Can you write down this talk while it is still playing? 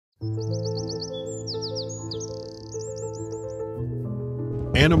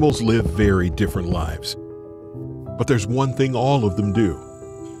Animals live very different lives, but there's one thing all of them do: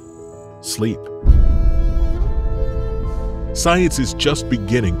 sleep. Science is just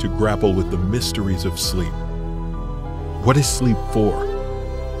beginning to grapple with the mysteries of sleep. What is sleep for?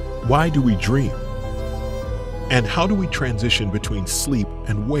 Why do we dream? And how do we transition between sleep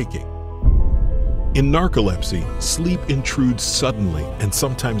and waking? In narcolepsy, sleep intrudes suddenly and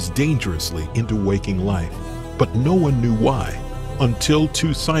sometimes dangerously into waking life, but no one knew why, until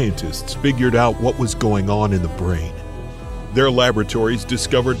two scientists figured out what was going on in the brain. Their laboratories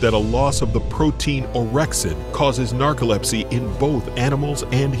discovered that a loss of the protein orexin causes narcolepsy in both animals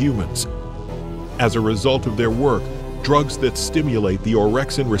and humans. As a result of their work, drugs that stimulate the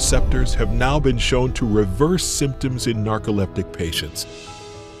orexin receptors have now been shown to reverse symptoms in narcoleptic patients.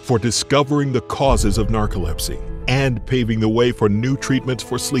 For discovering the causes of narcolepsy and paving the way for new treatments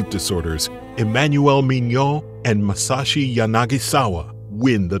for sleep disorders, Emmanuel, Mignot and Masashi Yanagisawa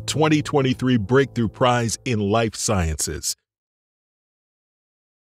win the 2023 Breakthrough Prize in Life Sciences.